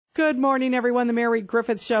Good morning, everyone. The Mary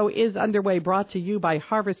Griffith Show is underway, brought to you by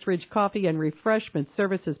Harvest Ridge Coffee and Refreshment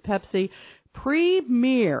Services Pepsi.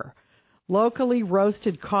 Premier locally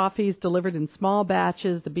roasted coffees delivered in small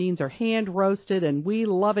batches. The beans are hand roasted, and we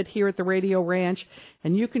love it here at the Radio Ranch.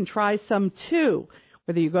 And you can try some, too,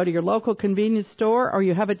 whether you go to your local convenience store or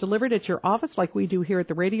you have it delivered at your office like we do here at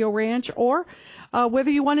the Radio Ranch, or whether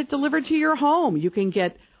you want it delivered to your home. You can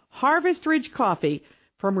get Harvest Ridge Coffee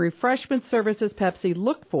from Refreshment Services Pepsi.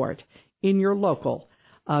 Look for it in your local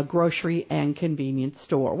grocery and convenience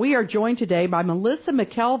store. We are joined today by Melissa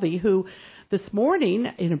McKelvie, who this morning,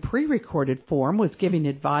 in a pre-recorded form, was giving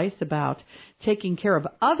advice about taking care of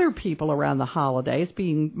other people around the holidays,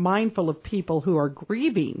 being mindful of people who are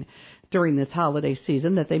grieving during this holiday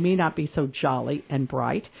season, that they may not be so jolly and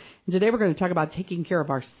bright. And today we're going to talk about taking care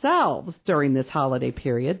of ourselves during this holiday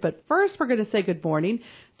period. But first, we're going to say good morning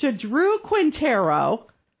to Drew Quintero.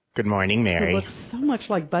 Good morning, Mary. It looks so much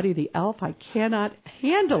like Buddy the Elf, I cannot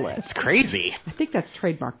handle it. It's crazy. I think that's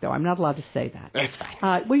trademark, though. I'm not allowed to say that. That's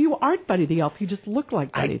fine. Well, you aren't Buddy the Elf. You just look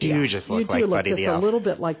like Buddy the Elf. I do just look like Buddy the Elf. You do look just a little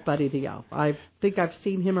bit like Buddy the Elf. I think I've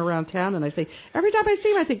seen him around town, and I say, every time I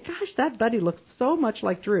see him, I think, gosh, that Buddy looks so much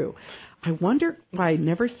like Drew. I wonder why I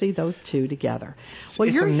never see those two together. Well,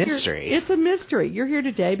 it's a mystery. It's a mystery. You're here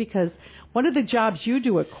today because one of the jobs you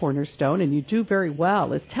do at Cornerstone, and you do very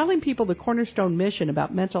well, is telling people the Cornerstone mission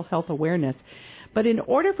about mental health awareness. But in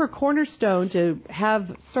order for Cornerstone to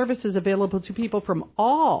have services available to people from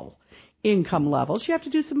all income levels, you have to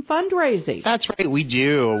do some fundraising. That's right, we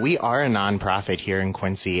do. We are a nonprofit here in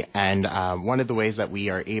Quincy, and one of the ways that we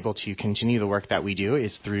are able to continue the work that we do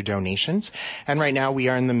is through donations. And right now we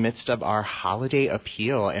are in the midst of our holiday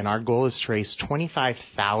appeal, and our goal is to raise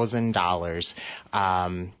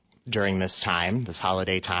 $25,000 during this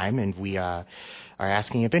holiday time, and we are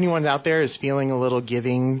asking if anyone out there is feeling a little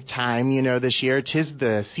giving time, this year. 'Tis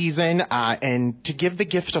the season, and to give the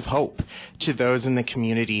gift of hope to those in the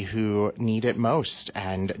community who need it most.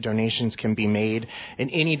 And donations can be made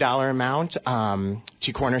in any dollar amount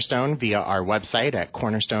to Cornerstone via our website at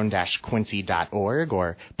cornerstone-quincy.org,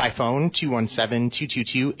 or by phone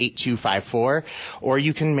 217-222-8254, or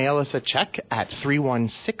you can mail us a check at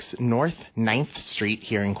 316 North 9th Street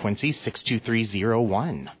here in Quincy,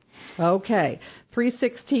 62301. Okay.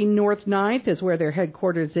 316 North 9th is where their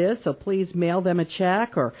headquarters is, so please mail them a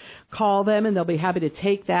check or call them, and they'll be happy to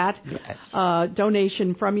take that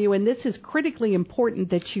donation from you. And this is critically important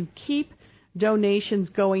that you keep donations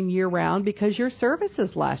going year-round because your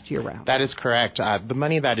services last year-round. That is correct. The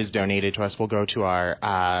money that is donated to us will go to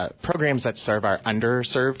our programs that serve our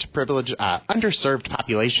underserved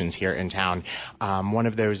populations here in town. One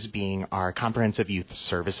of those being our Comprehensive Youth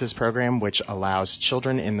Services Program, which allows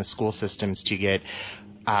children in the school systems to get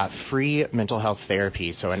free mental health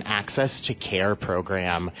therapy, so an access to care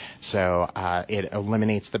program. So it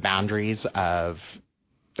eliminates the boundaries of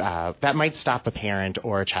that might stop a parent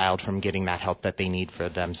or a child from getting that help that they need for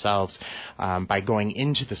themselves by going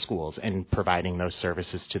into the schools and providing those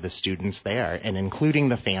services to the students there, and including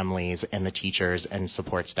the families and the teachers and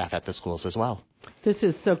support staff at the schools as well. This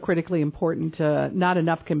is so critically important. Not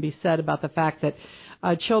enough can be said about the fact that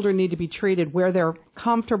children need to be treated where they're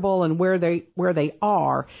comfortable and where they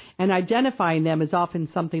are, and identifying them is often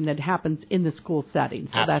something that happens in the school setting.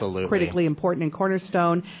 So Absolutely. That's critically important. And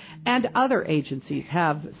Cornerstone and other agencies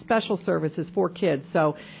have special services for kids.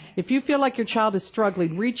 So if you feel like your child is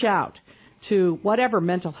struggling, reach out to whatever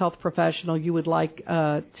mental health professional you would like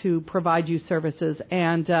to provide you services.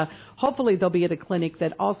 And hopefully they'll be at a clinic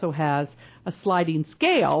that also has a sliding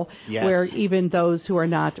scale. Yes. Where even those who are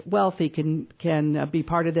not wealthy can be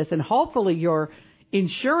part of this. And hopefully your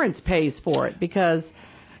insurance pays for it, because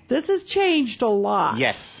this has changed a lot.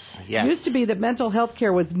 Yes. It used to be that mental health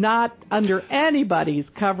care was not under anybody's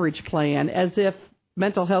coverage plan, as if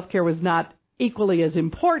mental health care was not equally as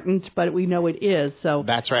important, but we know it is. So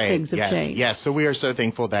that's right. Things have changed. Yes. So we are so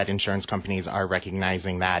thankful that insurance companies are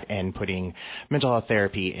recognizing that and putting mental health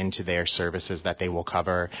therapy into their services that they will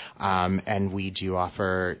cover. And we do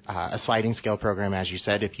offer a sliding scale program, as you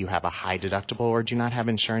said. If you have a high deductible or do not have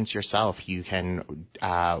insurance yourself, you can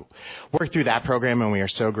work through that program. And we are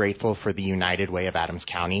so grateful for the United Way of Adams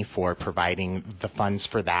County for providing the funds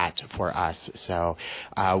for that for us. So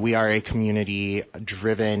we are a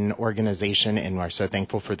community-driven organization, and we're so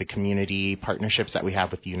thankful for the community partnerships that we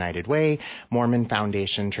have with the United Way, Mormon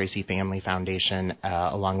Foundation, Tracy Family Foundation,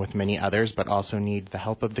 along with many others, but also need the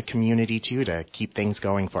help of the community, too, to keep things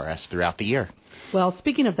going for us throughout the year. Well,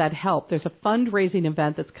 speaking of that help, there's a fundraising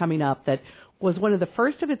event that's coming up that was one of the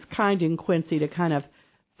first of its kind in Quincy to kind of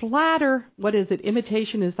flatter. What is it?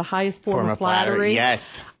 Imitation is the highest form of flattery. Yes.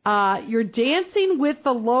 Your Dancing with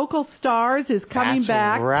the Local Stars is coming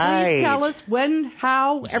back. Right. Please tell us when,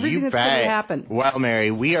 how, everything that's going to happen. Well, Mary,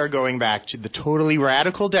 we are going back to the totally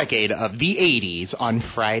radical decade of the 80s on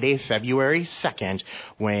Friday, February 2nd,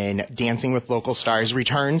 when Dancing with Local Stars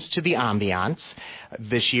returns to the ambiance.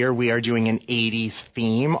 This year, we are doing an 80s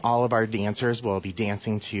theme. All of our dancers will be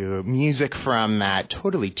dancing to music from that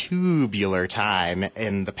totally tubular time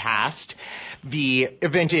in the past. The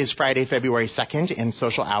event is Friday, February 2nd, and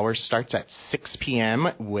social hours starts at 6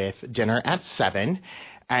 p.m. with dinner at 7.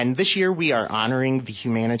 And this year we are honoring the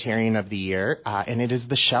humanitarian of the year, and it is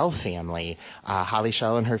the Shell family, Holly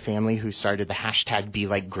Shell and her family, who started the hashtag Be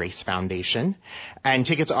Like Grace Foundation. And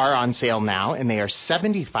tickets are on sale now, and they are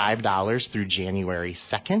 $75 through January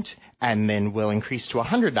 2nd, and then will increase to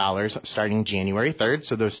 $100 starting January 3rd.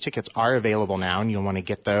 So those tickets are available now, and you'll want to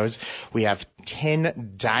get those. We have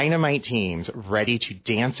 10 dynamite teams ready to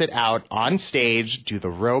dance it out on stage, do the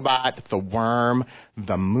robot, the worm,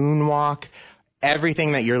 the moonwalk,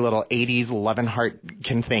 everything that your little 80s loving heart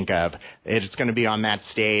can think of. It's going to be on that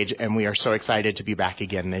stage, and we are so excited to be back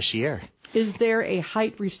again this year. Is there a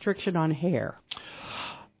height restriction on hair?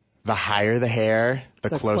 The higher the hair, the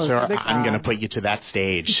closer I'm going to put you to that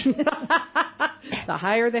stage. The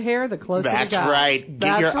higher the hair, the closer That's the guy. Right.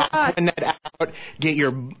 Get your Aquanet out. Get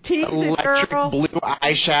your electric blue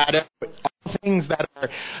eyeshadow. All things that are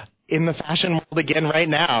in the fashion world again right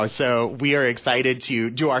now. So we are excited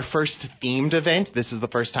to do our first themed event. This is the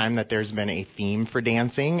first time that there's been a theme for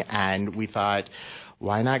dancing, and we thought,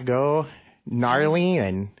 why not go gnarly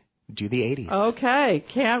and do the 80s? Okay,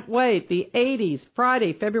 can't wait. The 80s,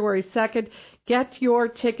 Friday, February 2nd. Get your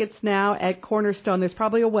tickets now at Cornerstone. There's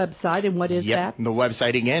probably a website, and what is that? The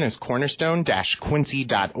website again is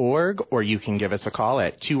cornerstone-quincy.org, or you can give us a call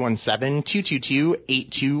at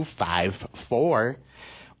 217-222-8254.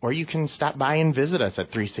 Or you can stop by and visit us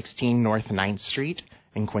at 316 North 9th Street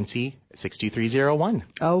in Quincy, 62301.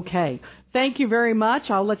 Okay. Thank you very much.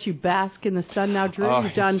 I'll let you bask in the sun now, Drew.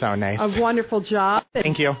 You've done so nice. A wonderful job.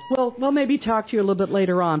 Thank you. We'll maybe talk to you a little bit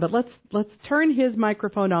later on, but let's turn his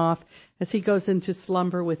microphone off as he goes into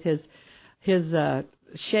slumber with his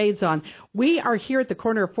shades on. We are here at the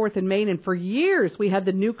corner of 4th and Main, and for years we had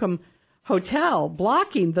the Newcomb Hotel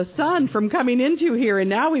blocking the sun from coming into here, and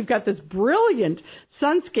now we've got this brilliant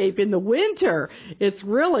sunscape in the winter. It's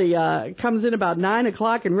really comes in about 9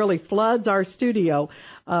 o'clock and really floods our studio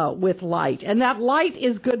with light, and that light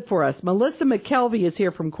is good for us. Melissa McKelvie is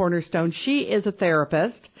here from Cornerstone. She is a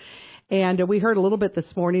therapist, and we heard a little bit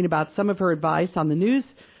this morning about some of her advice on the news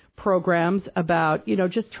programs about,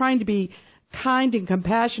 just trying to be kind and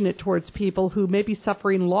compassionate towards people who may be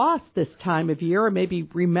suffering loss this time of year, or maybe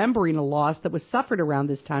remembering a loss that was suffered around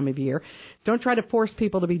this time of year. Don't try to force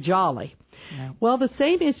people to be jolly. No. Well, the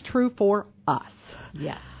same is true for us.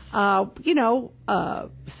 Yes.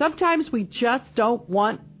 Sometimes we just don't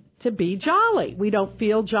want to be jolly. We don't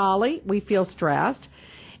feel jolly. We feel stressed.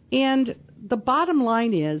 And the bottom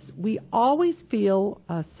line is we always feel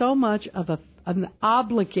so much of an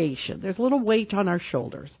obligation. There's a little weight on our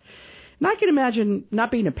shoulders. And I can imagine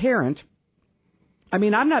not being a parent. I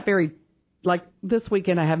mean, I'm not very, like this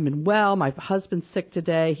weekend I haven't been well. My husband's sick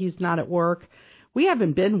today. He's not at work. We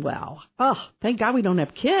haven't been well. Oh, thank God we don't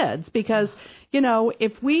have kids, because,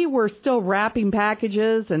 if we were still wrapping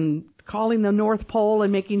packages and calling the North Pole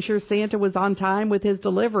and making sure Santa was on time with his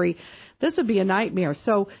delivery, this would be a nightmare.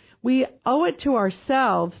 So we owe it to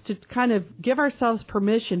ourselves to kind of give ourselves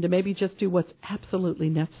permission to maybe just do what's absolutely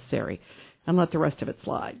necessary and let the rest of it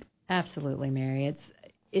slide. Absolutely, Mary.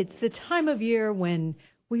 It's the time of year when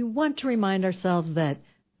we want to remind ourselves that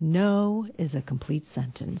no is a complete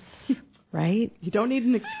sentence, right? You don't need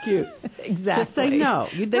an excuse. Exactly. Just say no.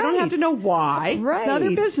 They don't have to know why. Right. It's not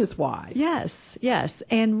their business why. Yes.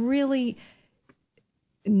 And really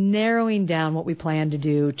narrowing down what we plan to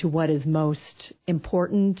do to what is most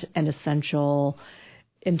important and essential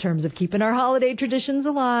in terms of keeping our holiday traditions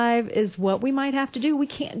alive is what we might have to do. We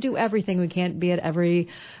can't do everything. We can't be at every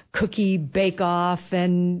cookie bake-off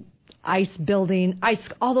and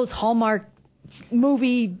all those Hallmark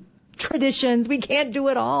movie traditions. We can't do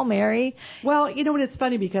it all, Mary. Well, you know what? It's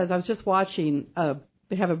funny because I was just watching,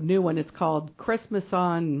 they have a new one. It's called Christmas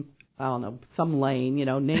on, I don't know, some lane,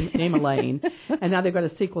 name a lane. And now they've got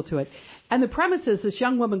a sequel to it. And the premise is this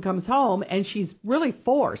young woman comes home and she's really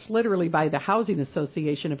forced, literally by the housing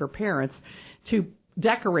association of her parents, to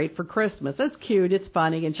decorate for Christmas. It's cute, it's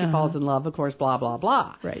funny, and she falls in love, of course, blah, blah,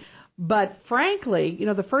 blah. Right. But frankly,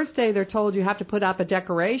 the first day they're told you have to put up a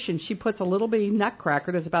decoration, she puts a little bitty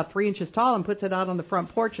nutcracker that's about 3 inches tall and puts it out on the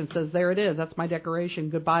front porch and says, there it is, that's my decoration,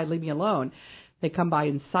 goodbye, leave me alone. They come by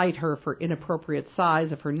and cite her for inappropriate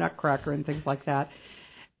size of her nutcracker and things like that.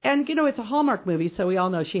 And, it's a Hallmark movie, so we all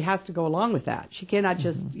know she has to go along with that. She cannot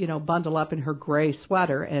just, bundle up in her gray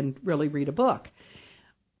sweater and really read a book.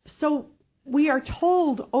 So we are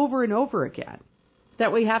told over and over again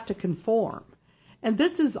that we have to conform. And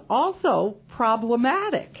this is also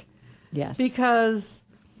problematic. Yes. Because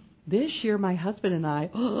this year my husband and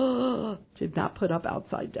I did not put up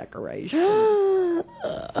outside decorations.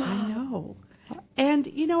 I know. And,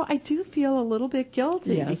 I do feel a little bit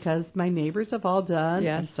guilty because my neighbors have all done,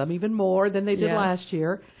 and some even more than they did last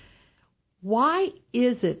year. Why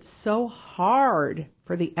is it so hard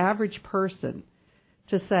for the average person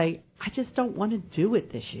to say, I just don't want to do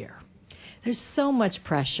it this year? There's so much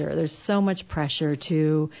pressure. There's so much pressure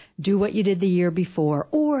to do what you did the year before.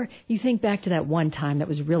 Or you think back to that one time that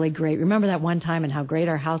was really great. Remember that one time and how great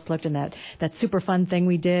our house looked and that super fun thing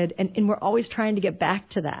we did? And we're always trying to get back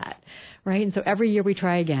to that, right? And so every year we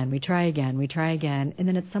try again. And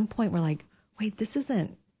then at some point we're like, wait, this is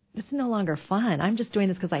no longer fun. I'm just doing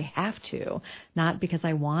this because I have to, not because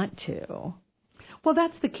I want to. Well,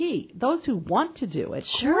 that's the key. Those who want to do it,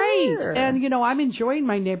 sure. Great. And, I'm enjoying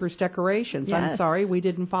my neighbor's decorations. Yes. I'm sorry we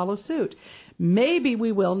didn't follow suit. Maybe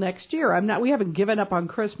we will next year. We haven't given up on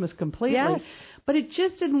Christmas completely. Yes. But it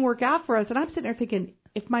just didn't work out for us. And I'm sitting there thinking,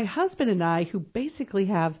 if my husband and I, who basically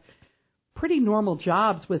have pretty normal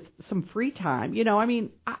jobs with some free time,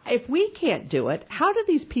 if we can't do it, how do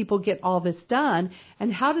these people get all this done?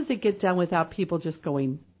 And how does it get done without people just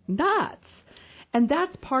going nuts? And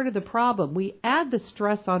that's part of the problem. We add the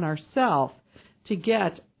stress on ourselves to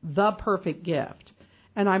get the perfect gift.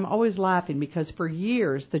 And I'm always laughing because for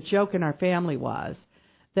years the joke in our family was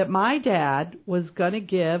that my dad was going to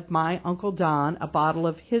give my Uncle Don a bottle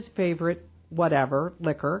of his favorite whatever,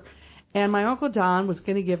 liquor, and my Uncle Don was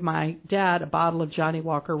going to give my dad a bottle of Johnny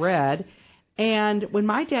Walker Red. And when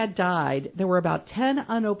my dad died, there were about 10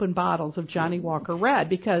 unopened bottles of Johnny Walker Red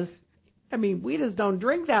because we just don't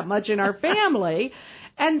drink that much in our family.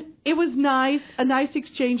 And it was nice, a nice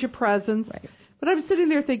exchange of presents. Right. But I'm sitting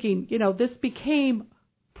there thinking, this became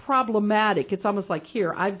problematic. It's almost like,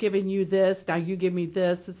 here, I've given you this, now you give me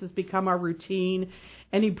this. This has become our routine.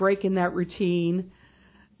 Any break in that routine,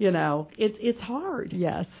 it's hard.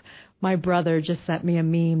 Yes. My brother just sent me a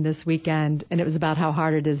meme this weekend, and it was about how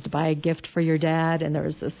hard it is to buy a gift for your dad. And there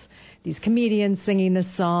was these comedians singing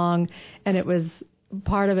this song, and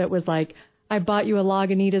part of it was like, I bought you a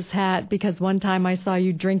Lagunitas hat because one time I saw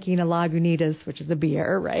you drinking a Lagunitas, which is a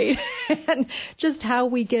beer, right? And just how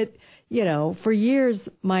we get, for years,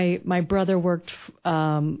 my brother worked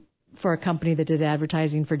for a company that did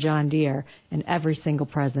advertising for John Deere, and every single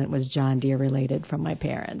present was John Deere related from my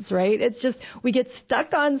parents, right? It's just, we get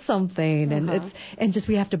stuck on something, and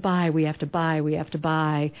we have to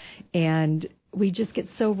buy. And we just get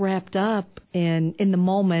so wrapped up in the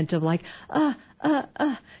moment of like,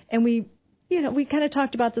 and we kind of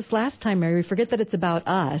talked about this last time, Mary. We forget that it's about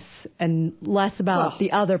us and less about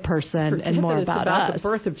the other person and more about us. The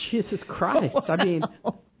birth of Jesus Christ.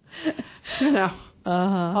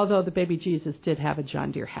 Although the baby Jesus did have a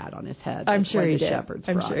John Deere hat on his head. I'm sure he did. Shepherds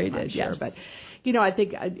I'm brought sure he him, did. Yes. But, I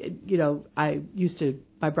think,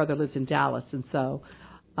 my brother lives in Dallas, and so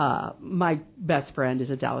my best friend is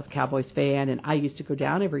a Dallas Cowboys fan, and I used to go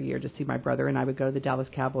down every year to see my brother, and I would go to the Dallas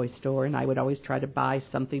Cowboys store, and I would always try to buy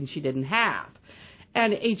something she didn't have.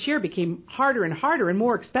 And each year became harder and harder and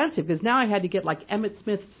more expensive because now I had to get like Emmitt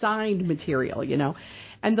Smith signed material,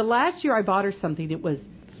 And the last year I bought her something, it was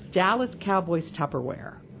Dallas Cowboys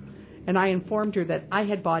Tupperware. And I informed her that I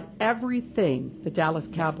had bought everything the Dallas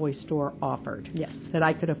Cowboys store offered that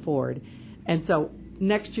I could afford. And so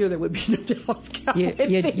next year there would be no Dallas Cowboys.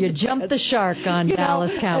 You jumped the shark on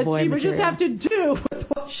Dallas Cowboy material. She would material. just have to do with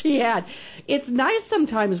what she had. It's nice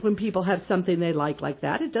sometimes when people have something they like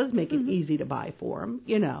that. It does make it easy to buy for them,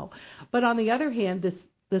 But on the other hand,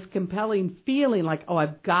 this compelling feeling like, oh,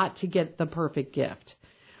 I've got to get the perfect gift.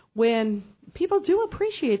 When people do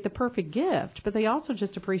appreciate the perfect gift, but they also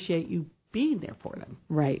just appreciate you being there for them.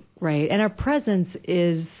 Right. And our presence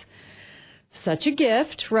is such a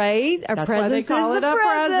gift, right? Our That's presence why they call it a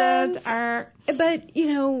present. But,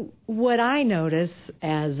 what I notice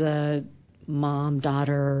as a mom,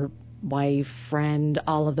 daughter, wife, friend,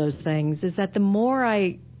 all of those things, is that the more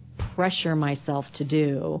I pressure myself to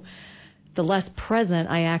do, the less present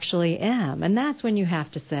I actually am. And that's when you have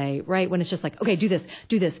to say, right, when it's just like, okay, do this.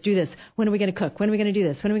 When are we going to cook? When are we going to do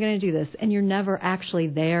this? When are we going to do this? And you're never actually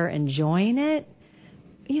there enjoying it.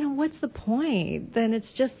 What's the point? Then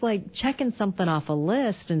it's just like checking something off a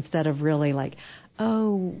list instead of really like,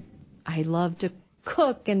 oh, I love to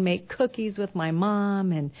cook and make cookies with my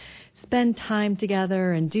mom and spend time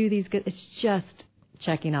together and do these good. It's just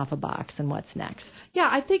checking off a box and what's next. Yeah,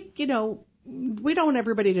 I think, we don't want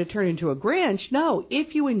everybody to turn into a Grinch. No,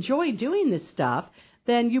 if you enjoy doing this stuff,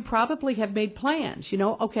 then you probably have made plans.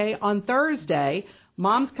 Okay, on Thursday,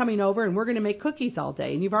 Mom's coming over and we're going to make cookies all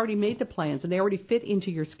day. And you've already made the plans and they already fit into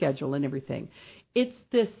your schedule and everything. It's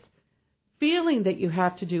this feeling that you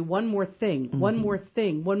have to do one more thing, one more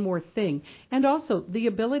thing, one more thing. And also the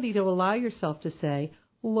ability to allow yourself to say,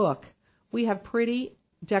 look, we have pretty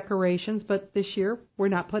decorations, but this year we're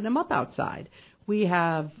not putting them up outside. We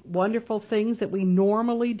have wonderful things that we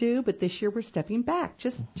normally do, but this year we're stepping back.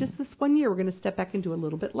 Just this one year, we're going to step back and do a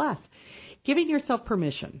little bit less. Giving yourself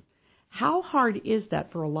permission. How hard is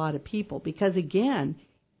that for a lot of people? Because again,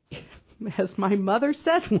 as my mother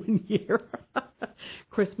said one year,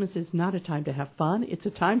 Christmas is not a time to have fun. It's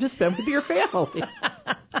a time to spend with your family.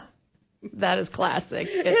 That is classic.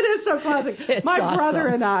 It is so classic. My brother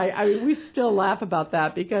and I mean, we still laugh about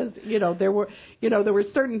that because, there were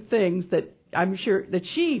certain things that I'm sure that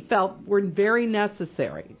she felt were very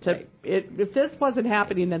necessary. If this wasn't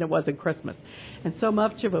happening, then it wasn't Christmas. And so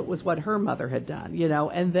much of it was what her mother had done,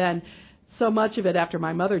 and then so much of it after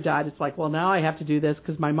my mother died, it's like, well, now I have to do this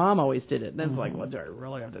because my mom always did it. And then it's like, well, do I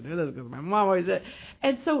really have to do this because my mom always did it?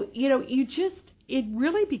 And so, it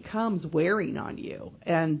really becomes wearing on you.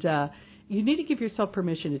 And you need to give yourself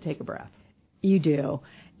permission to take a breath. You do.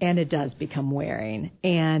 And it does become wearing.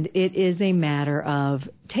 And it is a matter of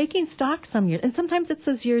taking stock some years. And sometimes it's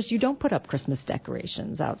those years you don't put up Christmas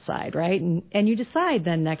decorations outside, right? And you decide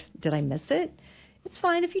then next, did I miss it? It's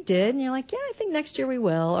fine if you did. And you're like, yeah, I think next year we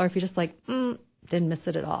will. Or if you're just like, didn't miss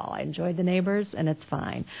it at all. I enjoyed the neighbors and it's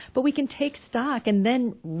fine. But we can take stock and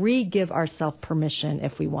then re-give ourselves permission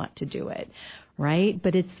if we want to do it. Right?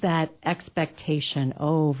 But it's that expectation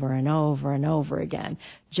over and over and over again,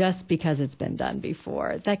 just because it's been done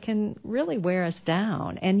before, that can really wear us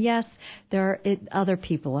down. And yes, other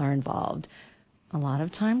people are involved. A lot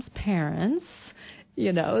of times parents,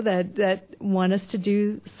 that want us to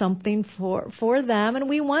do something for them, and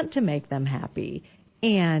we want to make them happy.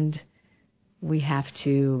 And we have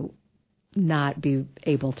to not be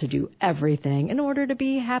able to do everything in order to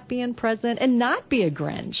be happy and present and not be a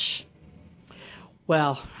Grinch.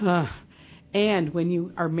 Well, and when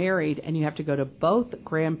you are married and you have to go to both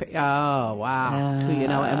grandparents, oh, wow,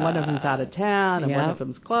 and one of them's out of town, and one of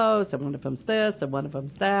them's close, and one of them's this, and one of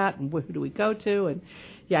them's that, and who do we go to? And,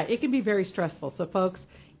 yeah, it can be very stressful. So, folks,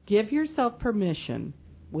 give yourself permission,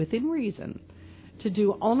 within reason, to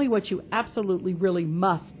do only what you absolutely really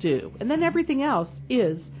must do. And then everything else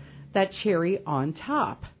is that cherry on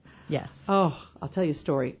top. Yes. Oh, I'll tell you a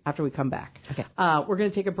story after we come back. Okay. We're going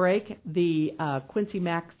to take a break. The Quincy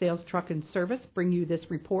Mac Sales Truck and Service bring you this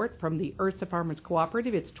report from the Ursa Farmers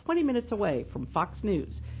Cooperative. It's 20 minutes away from Fox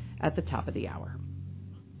News at the top of the hour.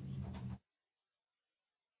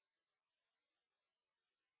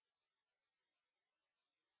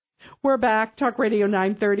 We're back. Talk Radio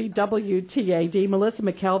 930 WTAD. Melissa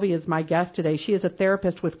McKelvie is my guest today. She is a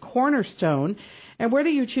therapist with Cornerstone. And whether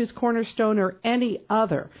you choose Cornerstone or any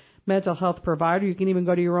other mental health provider, you can even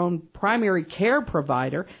go to your own primary care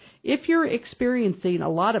provider. If you're experiencing a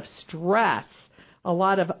lot of stress, a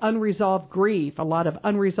lot of unresolved grief, a lot of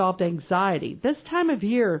unresolved anxiety, this time of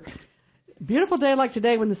year, beautiful day like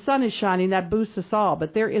today when the sun is shining, that boosts us all.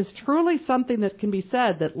 But there is truly something that can be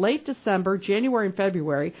said that late December, January, and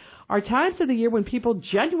February are times of the year when people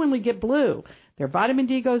genuinely get blue. Their vitamin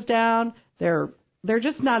D goes down. They're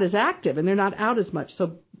just not as active and they're not out as much.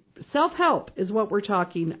 So self-help is what we're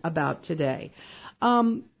talking about today.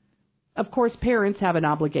 Of course, parents have an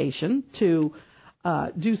obligation to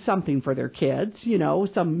do something for their kids,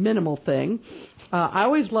 some minimal thing. I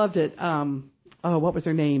always loved it. What was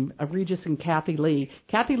her name? Regis and Kathy Lee.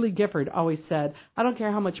 Kathy Lee Gifford always said, I don't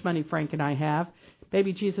care how much money Frank and I have.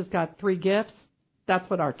 Baby Jesus got 3 gifts. That's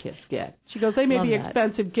what our kids get. She goes, they may be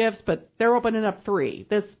expensive gifts, but they're opening up 3.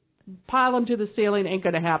 This pile them to the ceiling ain't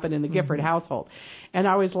going to happen in the Gifford household. And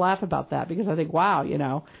I always laugh about that because I think, wow,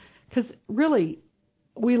 because really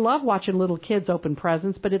we love watching little kids open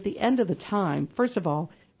presents, but at the end of the time, first of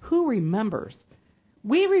all, who remembers?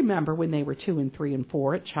 We remember when they were 2 and 3 and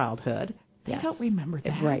 4 at childhood. They don't remember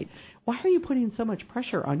that. Right. Why are you putting so much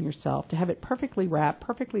pressure on yourself to have it perfectly wrapped,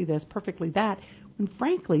 perfectly this, perfectly that, when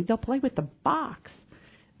frankly, they'll play with the box.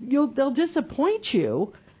 They'll disappoint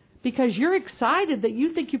you because you're excited that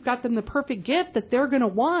you think you've got them the perfect gift that they're going to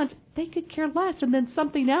want. They could care less. And then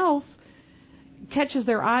something else catches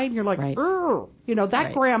their eye and you're like,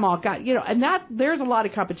 that grandma got, and that there's a lot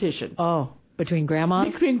of competition. Oh, between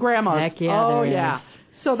grandmas? Between grandmas. Heck yeah. Oh, yeah.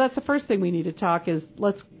 So that's the first thing we need to talk is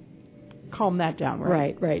let's calm that down,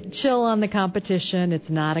 right? Right. Chill on the competition. It's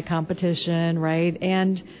not a competition, right?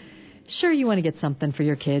 And sure, you want to get something for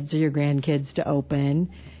your kids or your grandkids to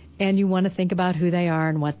open, and you want to think about who they are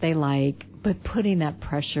and what they like, but putting that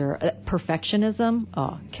pressure,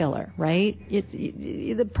 perfectionism, killer, right? It's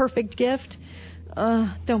the perfect gift.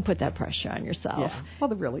 Don't put that pressure on yourself. Yeah. Well,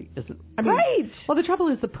 there really isn't. I mean, right. Well, the trouble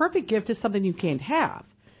is the perfect gift is something you can't have.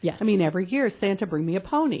 Yes. I mean, every year Santa bring me a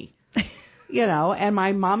pony. And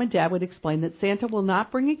my mom and dad would explain that Santa will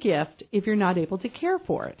not bring a gift if you're not able to care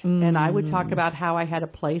for it. And I would talk about how I had a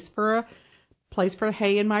place for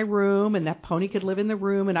hay in my room, and that pony could live in the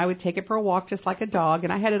room, and I would take it for a walk just like a dog,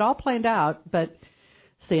 and I had it all planned out, but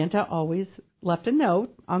Santa always left a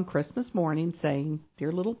note on Christmas morning saying,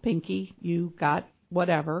 "Dear little Pinky, you got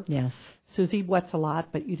whatever. Yes. Susie wets a lot,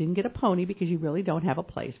 but you didn't get a pony because you really don't have a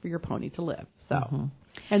place for your pony to live." So,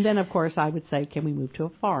 and then of course I would say, "Can we move to a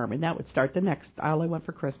farm?" And that would start the next. All I want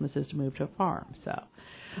for Christmas is to move to a farm. So,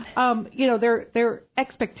 their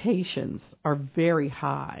expectations are very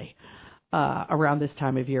high around this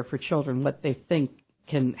time of year for children. What they think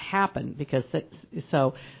can happen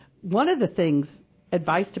so. One of the things.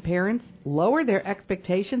 Advice to parents: lower their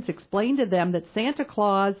expectations. Explain to them that Santa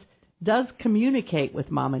Claus does communicate with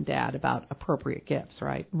mom and dad about appropriate gifts,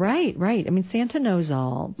 right? Right. I mean, Santa knows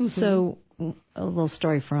all. Mm-hmm. So a little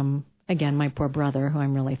story from, again, my poor brother, who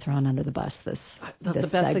I'm really throwing under the bus this the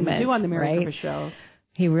best segment, thing to do on the Mary right? Griffith Show.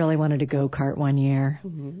 He really wanted a go-kart one year.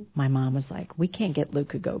 Mm-hmm. My mom was like, "We can't get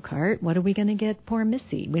Luke a go-kart. What are we going to get poor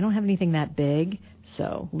Missy? We don't have anything that big."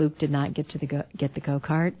 So Luke did not get to get the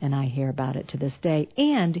go-kart, and I hear about it to this day.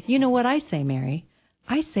 And you know what I say, Mary?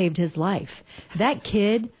 I saved his life. That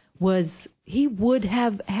kid he would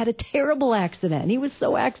have had a terrible accident. He was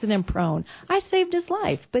so accident prone. I saved his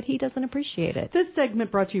life, but he doesn't appreciate it. This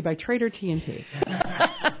segment brought to you by Trader TNT.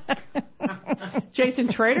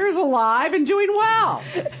 Jason Trader is alive and doing well.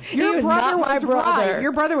 Your brother was right.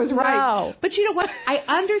 Your brother was right. No. But you know what? I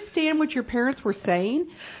understand what your parents were saying,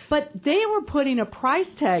 but they were putting a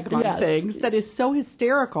price tag on things that is so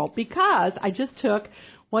hysterical, because I just took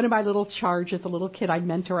one of my little charges, a little kid I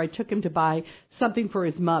mentor, I took him to buy something for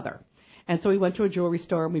his mother. And so we went to a jewelry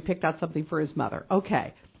store and we picked out something for his mother.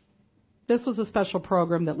 Okay. This was a special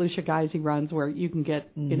program that Lucia Geisey runs where you can get,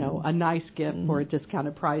 a nice gift for a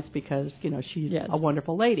discounted price because, she's a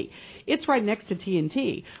wonderful lady. It's right next to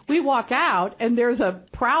TNT. We walk out and there's a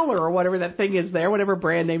Prowler or whatever that thing is there, whatever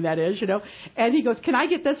brand name that is, And he goes, "Can I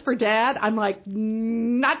get this for Dad?" I'm like,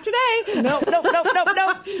 "Not today. No.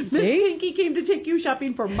 Miss Pinky came to take you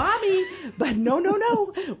shopping for Mommy, but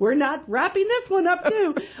no. We're not wrapping this one up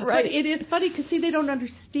too." Right. But it is funny because, see, they don't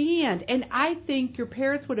understand. And I think your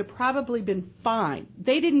parents would have probably been fine.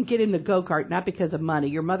 They didn't get in the go-kart, not because of money.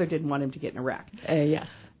 Your mother didn't want him to get in a wreck. Yes.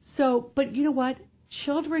 So, but you know what?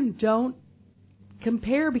 Children don't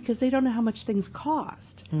compare because they don't know how much things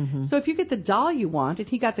cost. Mm-hmm. So if you get the doll you want and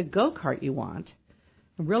he got the go-kart you want,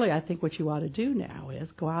 really I think what you ought to do now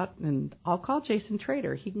is go out and I'll call Jason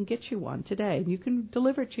Trader. He can get you one today and you can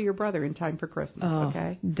deliver it to your brother in time for Christmas,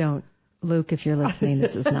 okay? Don't. Luke, if you're listening,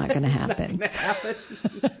 this is not going to happen.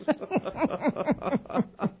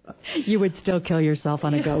 You would still kill yourself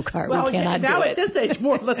on a go-kart. Well, we cannot now do at this age,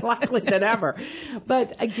 more than likely than ever.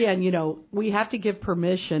 But again, we have to give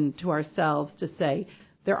permission to ourselves to say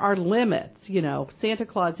there are limits. Santa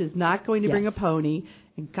Claus is not going to bring a pony,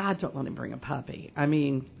 and God don't let him bring a puppy. I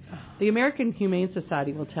mean, the American Humane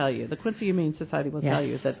Society will tell you, the Quincy Humane Society will tell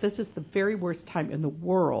you that this is the very worst time in the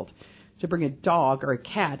world to bring a dog or a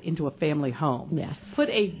cat into a family home. Yes. Put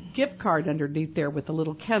a gift card underneath there with a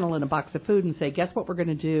little kennel and a box of food and say, "Guess what we're going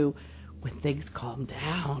to do when things calm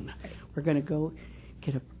down? We're going to go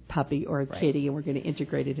get a puppy or a kitty and we're going to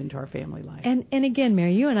integrate it into our family life." And again,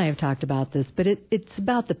 Mary, you and I have talked about this, but it's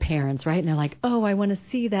about the parents, right? And they're like, "Oh, I want to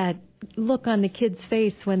see that look on the kid's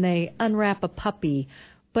face when they unwrap a puppy."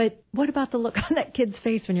 But what about the look on that kid's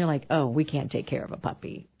face when you're like, "Oh, we can't take care of a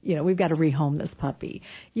puppy. We've got to rehome this puppy."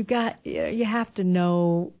 You have to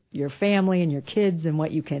know your family and your kids and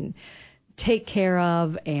what you can take care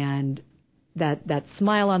of, and that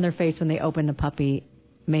smile on their face when they open the puppy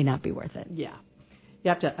may not be worth it. Yeah. You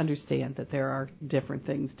have to understand that there are different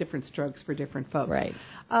things, different strokes for different folks. Right.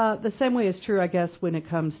 The same way is true, I guess, when it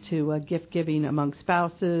comes to gift giving among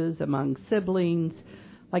spouses, among siblings.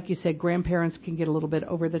 Like you said, grandparents can get a little bit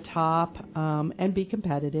over the top and be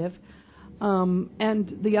competitive.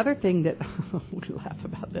 And the other thing that we laugh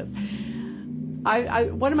about this,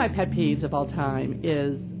 one of my pet peeves of all time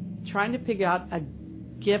is trying to figure out a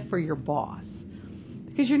gift for your boss,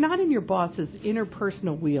 because you're not in your boss's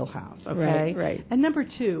interpersonal wheelhouse. Okay, right. And number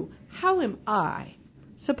two, how am I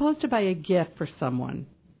supposed to buy a gift for someone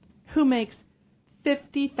who makes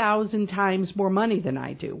 50,000 times more money than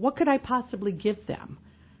I do. What could I possibly give them?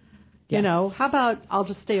 Yes. You know, how about I'll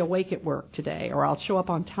just stay awake at work today, or I'll show up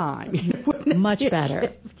on time. Much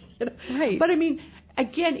better. You know? Right. But I mean,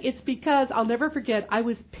 again, it's because I'll never forget I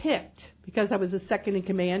was picked because I was the second in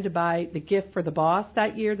command to buy the gift for the boss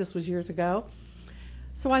that year. This was years ago.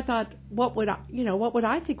 So I thought, what would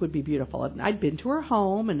I think would be beautiful? And I'd been to her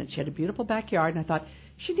home, and she had a beautiful backyard, and I thought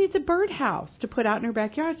she needs a birdhouse to put out in her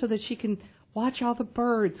backyard so that she can watch all the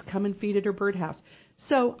birds come and feed at her birdhouse.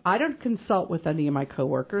 So I don't consult with any of my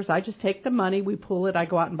coworkers. I just take the money, we pool it, I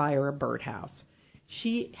go out and buy her a birdhouse.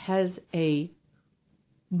 She has a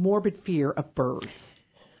morbid fear of birds.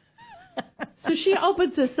 So she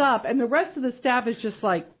opens this up, and the rest of the staff is just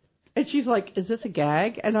like, and she's like, is this a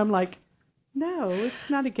gag? And I'm like, no, it's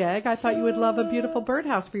not a gag. I thought you would love a beautiful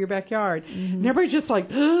birdhouse for your backyard. Mm-hmm. And everybody's just like,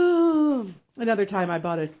 oh. Another time I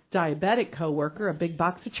bought a diabetic coworker a big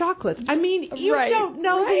box of chocolates. I mean, you don't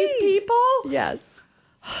know these people? Yes.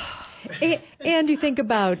 And you think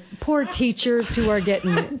about poor teachers who are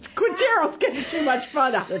getting... Quintero's getting too much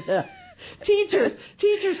fun out of this.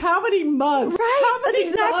 Teachers, how many mugs? Right, how many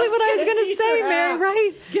that's exactly what I was going to say, Mary,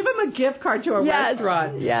 right? Give them a gift card to a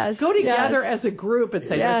restaurant. Yes. Go together as a group and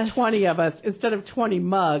say, there's 20 of us. Instead of 20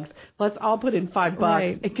 mugs, let's all put in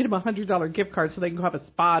 $5 and get them a $100 gift card so they can go have a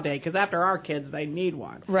spa day, because after our kids, they need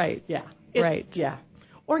one. Right. Yeah. Right. Yeah.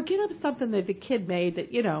 Or get them something that the kid made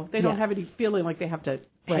that, you know, they don't have any feeling like they have to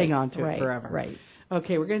hang on to it forever. Right.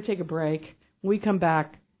 Okay, we're going to take a break. When we come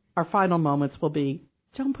back, our final moments will be,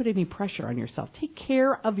 don't put any pressure on yourself. Take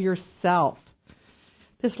care of yourself.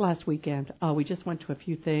 This last weekend, we just went to a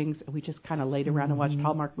few things, and we just kind of laid around and watched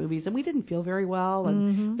Hallmark movies, and we didn't feel very well,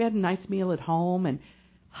 and we had a nice meal at home, and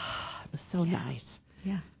it was so nice.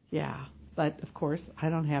 Yeah. Yeah. But, of course, I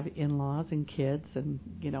don't have in-laws and kids and,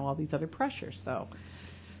 you know, all these other pressures, so.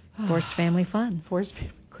 Forced family fun.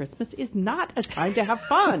 Christmas is not a time to have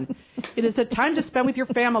fun. It is a time to spend with your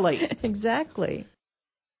family. Exactly.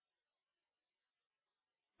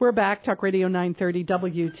 We're back, Talk Radio 930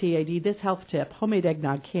 WTAD. This health tip, homemade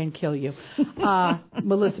eggnog can kill you.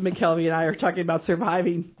 Melissa McKelvie and I are talking about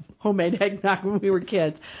surviving homemade eggnog when we were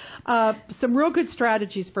kids. Some real good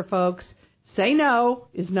strategies for folks. Say no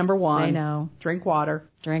is number one. Say no. Drink water.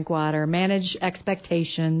 Drink water. Manage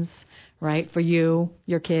expectations, right, for you,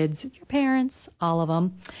 your kids, your parents, all of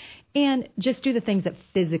them. And just do the things that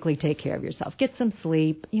physically take care of yourself. Get some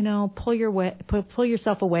sleep, you know, pull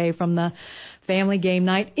yourself away from the family game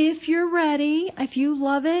night. If you're ready, if you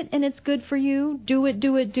love it and it's good for you, do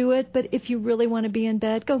it. But if you really want to be in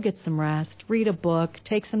bed, go get some rest. Read a book.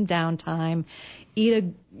 Take some downtime. Eat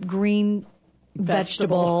a green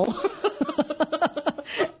vegetable.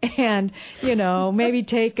 And, you know, maybe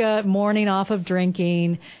take a morning off of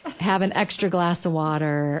drinking, have an extra glass of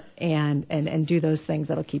water, and do those things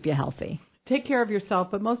that'll keep you healthy. Take care of yourself,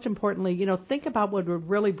 but most importantly, you know, think about what would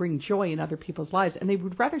really bring joy in other people's lives, and they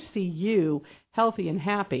would rather see you healthy and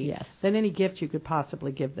happy than any gift you could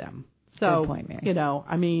possibly give them. So, good point, Mary. You know,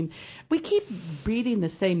 I mean, we keep beating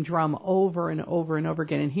the same drum over and over and over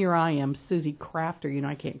again, and here I am, Susie Crafter. You know,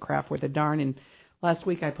 I can't craft worth a darn, and last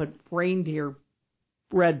week I put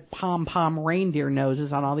red pom-pom reindeer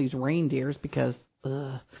noses on all these reindeers because,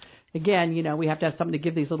 again, you know, we have to have something to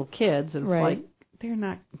give these little kids. And it's like, they're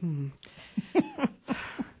not.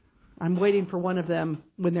 I'm waiting for one of them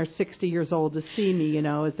when they're 60 years old to see me, you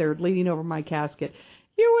know, as they're leaning over my casket.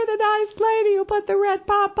 You were the nice lady who put the red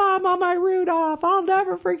pom-pom on my Rudolph. I'll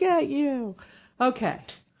never forget you. Okay.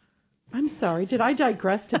 I'm sorry. Did I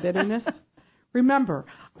digress to bitterness? Remember,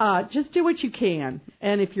 just do what you can.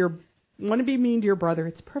 And if you want to be mean to your brother,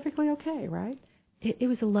 it's perfectly okay, right? It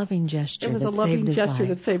was a loving gesture. It was a loving gesture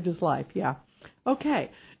that saved his life, yeah.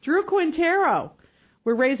 Okay. Drew Quintero.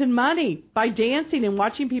 We're raising money by dancing and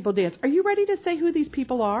watching people dance. Are you ready to say who these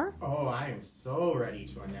people are? Oh, I am so ready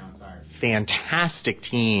to announce our fantastic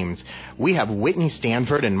teams. We have Whitney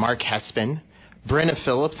Stanford and Mark Hespin, Brenna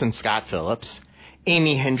Phillips and Scott Phillips,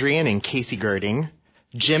 Amy Hendrian and Casey Girding,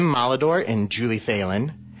 Jim Molidor and Julie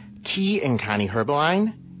Phelan, T and Connie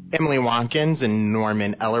Herbeline, Emily Watkins and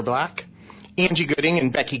Norman Ellerblack, Angie Gooding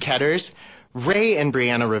and Becky Ketters, Ray and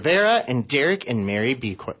Brianna Rivera, and Derek and Mary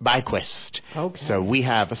Byquist. Okay. So we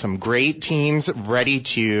have some great teams ready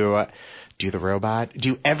to do the robot,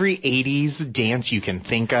 do every 80s dance you can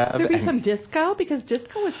think of. There'll be some disco, because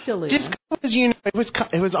disco is still in. Disco was, you know,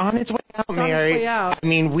 it was on its way out, Mary. I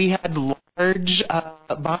mean, we had large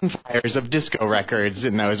bonfires of disco records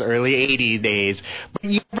in those early 80s days. But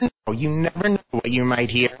you never know You never know what you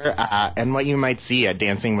might hear and what you might see at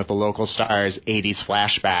Dancing with the Local Stars 80s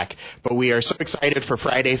Flashback. But we are so excited for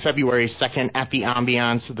Friday, February 2nd at the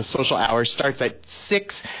Ambiance. The social hour starts at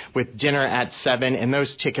 6 with dinner at 7, and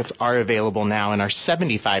those tickets are available now and are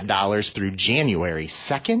 $75 through January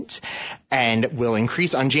 2nd. And will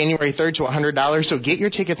increase on January 3rd to $100. So get your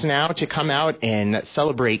tickets now to come out and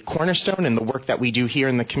celebrate Cornerstone and the work that we do here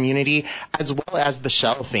in the community, as well as the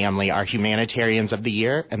Shell family, our humanitarians of the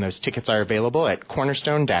year. And those tickets are available at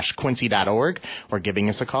cornerstone-quincy.org or giving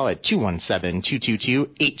us a call at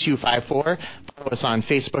 217-222-8254. Follow us on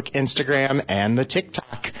Facebook, Instagram, and the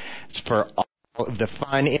TikTok. It's for all of the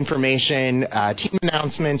fun information, team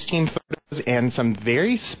announcements, team photos, and some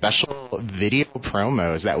very special video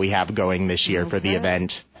promos that we have going this year for the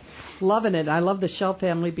event. Loving it. I love the Shell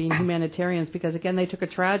family being humanitarians because, again, they took a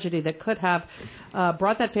tragedy that could have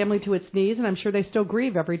brought that family to its knees, and I'm sure they still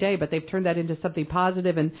grieve every day, but they've turned that into something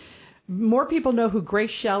positive. And more people know who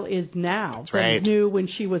Grace Shell is now than knew when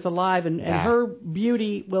she was alive, and her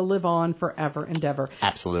beauty will live on forever and ever.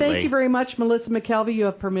 Absolutely. Thank you very much, Melissa McKelvie. You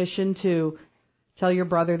have permission to tell your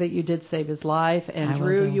brother that you did save his life. And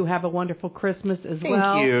Drew, you have a wonderful Christmas as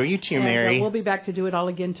well. Thank you. You too, Mary. And we'll be back to do it all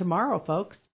again tomorrow, folks.